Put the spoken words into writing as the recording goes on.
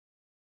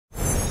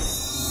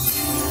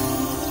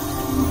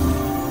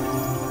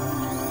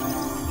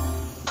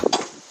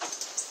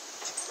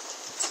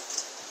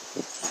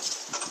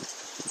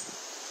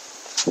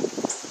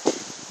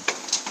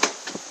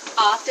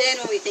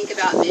often when we think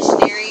about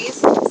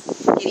missionaries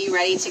getting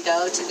ready to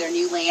go to their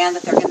new land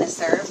that they're going to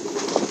serve,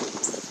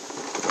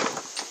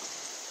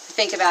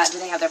 think about, do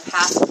they have their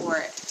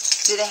passport?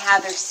 Do they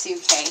have their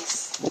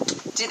suitcase?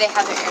 Do they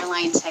have their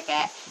airline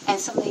ticket? And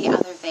some of the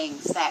other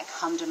things that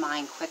come to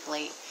mind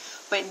quickly.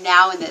 But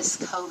now in this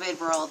COVID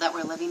world that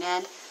we're living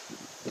in,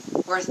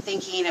 we're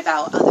thinking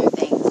about other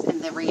things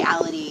and the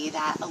reality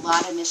that a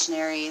lot of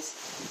missionaries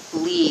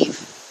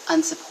leave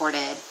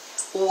unsupported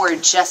or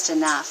just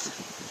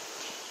enough.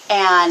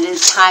 And in a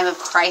time of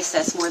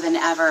crisis, more than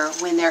ever,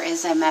 when there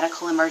is a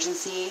medical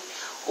emergency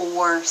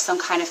or some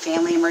kind of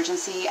family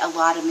emergency, a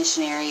lot of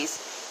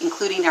missionaries,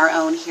 including our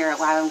own here at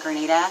YWAM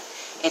Grenada,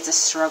 it's a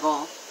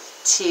struggle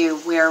to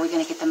where are we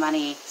going to get the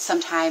money.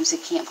 Sometimes we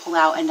can't pull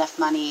out enough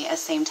money at the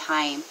same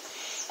time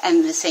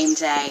and the same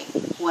day.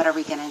 What are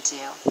we going to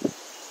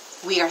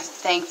do? We are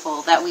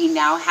thankful that we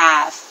now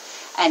have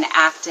an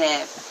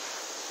active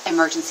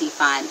emergency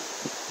fund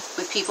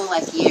with people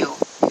like you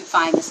who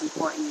find this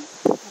important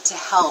to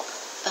help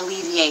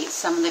alleviate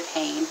some of the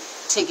pain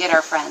to get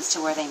our friends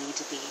to where they need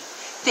to be.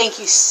 Thank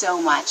you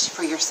so much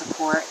for your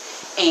support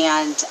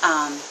and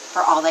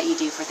for all that you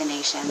do for the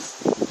nations.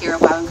 Here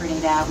at YWAM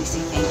Grenada, we say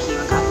thank you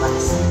and God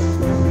bless.